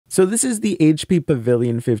So this is the HP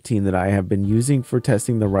Pavilion 15 that I have been using for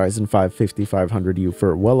testing the Ryzen 5 5500U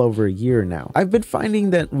for well over a year now. I've been finding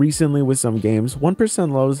that recently with some games,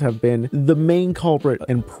 1% lows have been the main culprit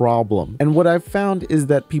and problem. And what I've found is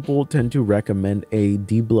that people tend to recommend a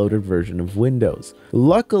debloated version of Windows.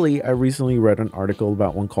 Luckily, I recently read an article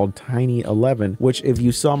about one called Tiny11, which if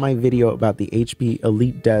you saw my video about the HP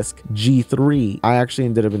Elite Desk G3, I actually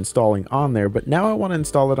ended up installing on there, but now I want to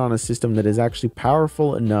install it on a system that is actually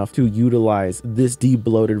powerful enough to utilize this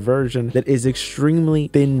debloated version that is extremely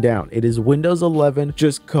thinned down. It is Windows 11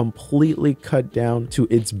 just completely cut down to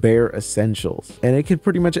its bare essentials, and it could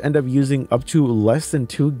pretty much end up using up to less than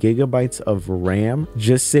 2 gigabytes of RAM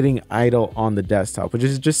just sitting idle on the desktop, which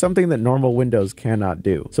is just something that normal Windows cannot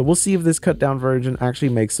do. So we'll see if this cut down version actually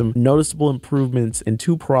makes some noticeable improvements in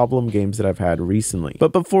 2 problem games that I've had recently.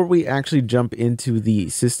 But before we actually jump into the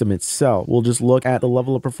system itself, we'll just look at the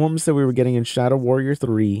level of performance that we were getting in Shadow Warrior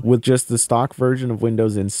 3 with just the stock version of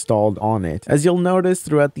Windows installed on it. As you'll notice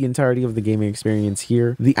throughout the entirety of the gaming experience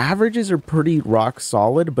here, the averages are pretty rock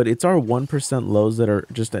solid, but it's our 1% lows that are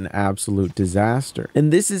just an absolute disaster.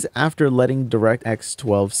 And this is after letting DirectX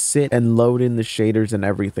 12 sit and load in the shaders and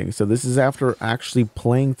everything. So this is after actually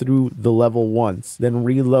playing through the level once, then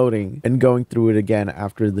reloading and going through it again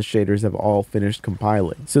after the shaders have all finished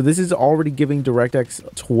compiling. So this is already giving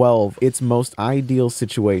DirectX 12 its most ideal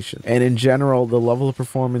situation. And in general, the level of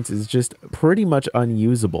performance is just pretty much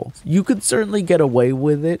unusable. You could certainly get away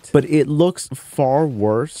with it, but it looks far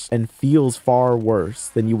worse and feels far worse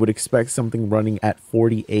than you would expect something running at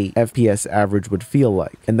 48 FPS average would feel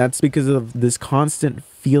like. And that's because of this constant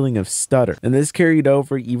feeling of stutter. And this carried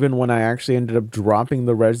over even when I actually ended up dropping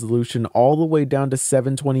the resolution all the way down to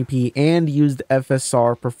 720p and used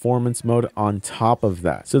FSR performance mode on top of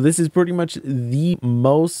that. So this is pretty much the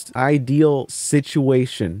most ideal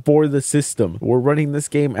situation for the system. We're running this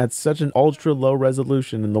game at such an ultra low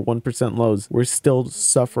resolution in the 1% lows. We're still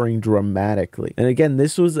suffering dramatically. And again,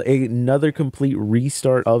 this was another complete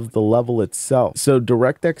restart of the level itself. So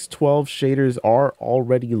DirectX 12 shaders are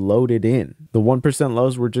already loaded in. The 1%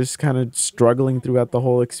 lows were just kind of struggling throughout the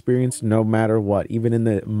whole experience no matter what, even in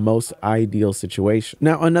the most ideal situation.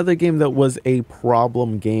 Now, another game that was a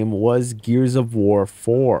problem game was Gears of War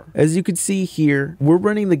 4. As you can see here, we're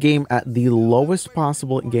running the game at the lowest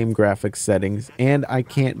possible game graphics settings, and I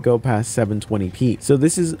can't go past 720p. So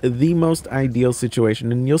this is the most ideal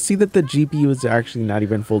situation, and you'll see that the GPU is actually not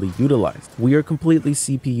even fully utilized. We are completely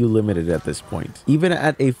CPU limited at this point. Even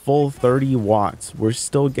at a full 30 watts, we're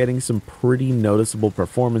still getting some pretty noticeable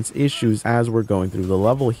performance issues as we're going through the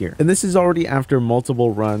level here. And this is already after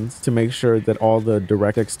multiple runs to make sure that all the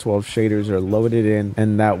DirectX 12 shaders are loaded in,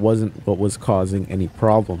 and that wasn't what was causing any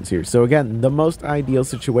problems here. So again, the most ideal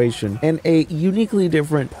situation and a uniquely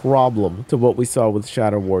different problem to what we saw with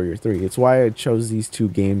Shadow Warrior 3. It's why I chose these 2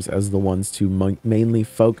 games as the ones to mainly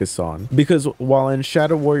focus on, because while in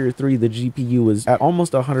Shadow Warrior 3 the GPU was at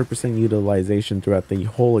almost 100% utilization throughout the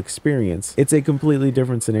whole experience, it's a completely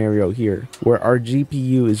different scenario here where our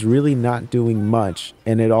GPU is really not doing much,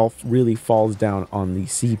 and it all really falls down on the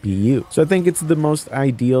CPU. So I think it's the most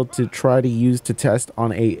ideal to try to use to test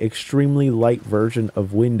on a extremely light version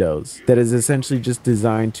of Windows that is essentially just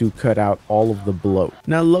designed to cut out all of the bloat.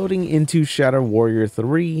 Now, loading into Shadow Warrior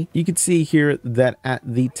 3, you can see here that at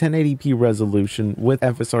the 1080p resolution with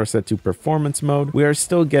FSR set to performance mode, we are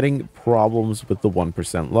still getting problems with the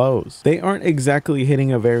 1% lows. They aren't exactly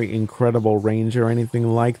hitting a very incredible range or anything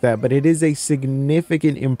like that, but it is a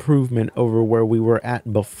significant improvement over where we were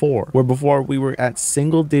at before, where before we were at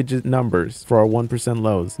single digit numbers for our 1%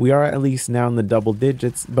 lows. We are at least now in the double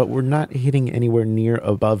digits, but we're not hitting anywhere near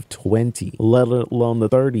above 20, let alone the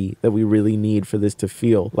 30 that we really need for this to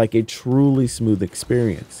feel like a truly smooth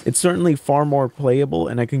experience. It's certainly far more playable,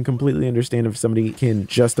 and I can completely understand if somebody can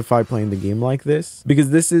justify playing the game like this,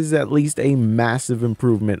 because this is at least a massive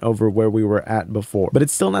improvement over where we were at before. But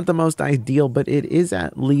it's still not the most ideal, but it is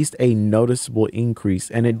at least a noticeable increase,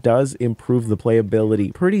 and it does improve the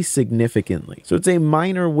playability pretty significantly. So it's a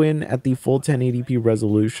minor win at the full 1080p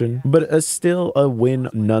resolution, but still a win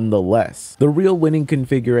nonetheless. The real winning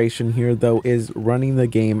configuration here though is running the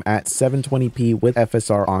game at 720p with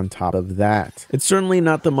FSR on top of that. It's certainly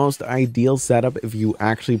not the most ideal setup if you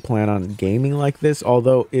actually plan on gaming like this,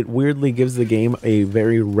 although it weirdly gives the game a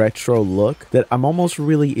very retro look that I'm almost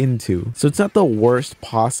really into. So it's not the worst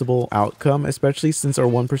possible outcome, especially since our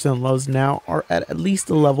 1% lows now are at at least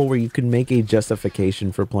a level where you can make a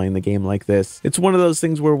justification for playing the game like this. It's one of those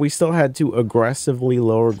things where we still had to aggressively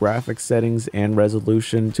lower graphics settings and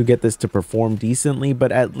resolution to get this to perform decently,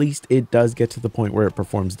 but at least it does get to the point where it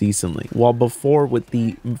performs decently. While before, with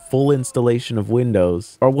the full installation of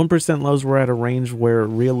Windows, our 1% lows were at a range where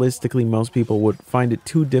realistically most people would find it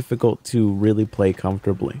too difficult to really play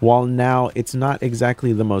comfortably. While now it's not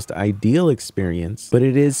exactly the most ideal experience, but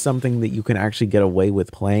it is something that you can actually get away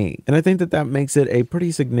with playing. And I think that that makes it a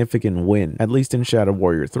pretty significant win, at least in Shadow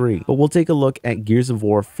Warrior 3. But we'll take a look at Gears of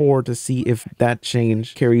War 4 to see if that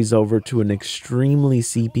change carries over to an extremely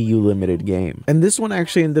CPU limited game. And this one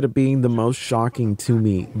actually ended up being the most shocking to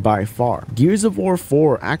me by far. Gears of War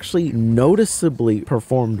 4 actually noticeably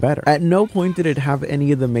performed better. At no point did it have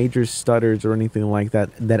any of the major stutters or anything like that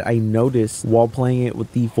that I noticed while playing it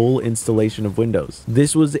with the full installation of Windows.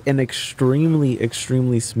 This was an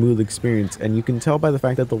extremely smooth experience, and you can tell by the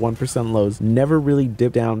fact that the 1% lows never really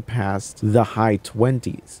dipped down past the high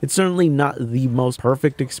 20s. It's certainly not the most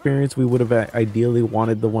perfect experience. We would have ideally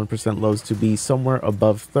wanted the 1% lows to be somewhere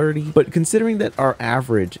above 30, but considering that our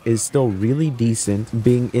average is still really decent,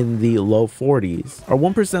 being in the low 40s, our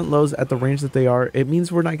 1% lows at the range that they are, it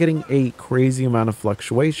means we're not getting a crazy amount of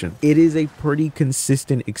fluctuation. It is a pretty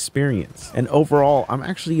consistent experience, and overall I'm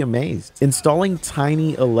actually amazed. Installing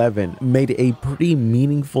Tiny11 made a pretty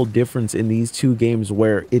meaningful difference in these two games,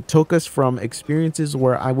 where it took us from experiences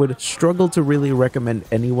where I would struggle to really recommend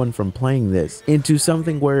anyone from playing this into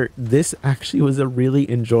something where this actually was a really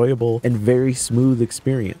enjoyable and very smooth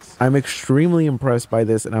experience. I'm extremely impressed by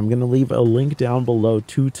this, and I'm going to leave a link down below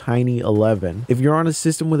to Tiny11. If you're on a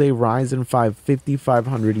system with a Ryzen 5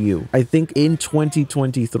 5500U, I think in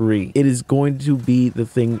 2023 it is going to be the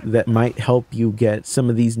thing that might help you get some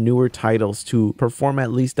of these newer titles to perform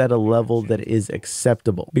at least at a level that is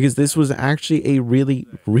acceptable, because this was actually a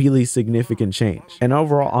really significant change. And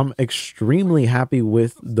overall, I'm extremely happy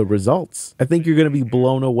with the results. I think you're going to be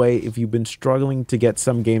blown away if you've been struggling to get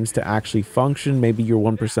some games to actually function. Maybe your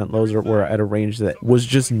 1% lows were at a range that was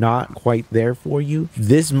just not quite there for you.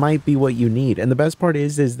 This might be what you need. And the best part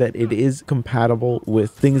is that it is compatible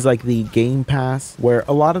with things like the Game Pass, where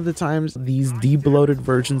a lot of the times these debloated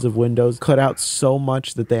versions of Windows cut out so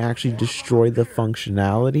much that they actually destroy the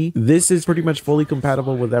functionality. This is pretty much fully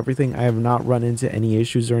compatible with everything. I have not run into any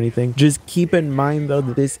issues or anything. Just keep in mind though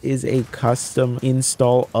that this is a custom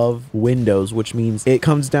install of Windows, which means it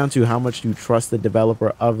comes down to how much you trust the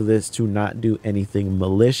developer of this to not do anything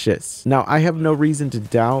malicious. Now, I have no reason to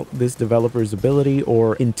doubt this developer's ability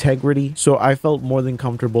or integrity, so I felt more than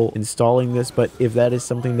comfortable installing this. But if that is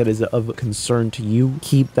something that is of concern to you,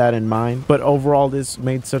 keep that in mind. But overall, this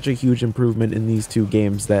made such a huge improvement in these two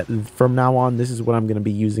games that from now on, this is what I'm going to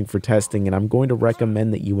be using for testing, and I'm going to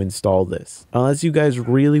recommend that you install this. Unless you guys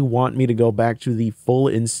really want me to go back to the full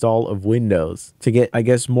install of Windows to get, I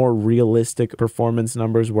guess, more realistic performance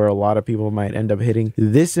numbers where a lot of people might end up hitting,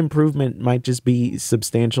 this improvement might just be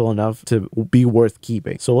substantial enough to be worth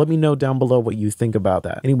keeping. So let me know down below what you think about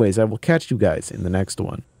that. Anyways, I will catch you guys in the next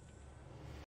one.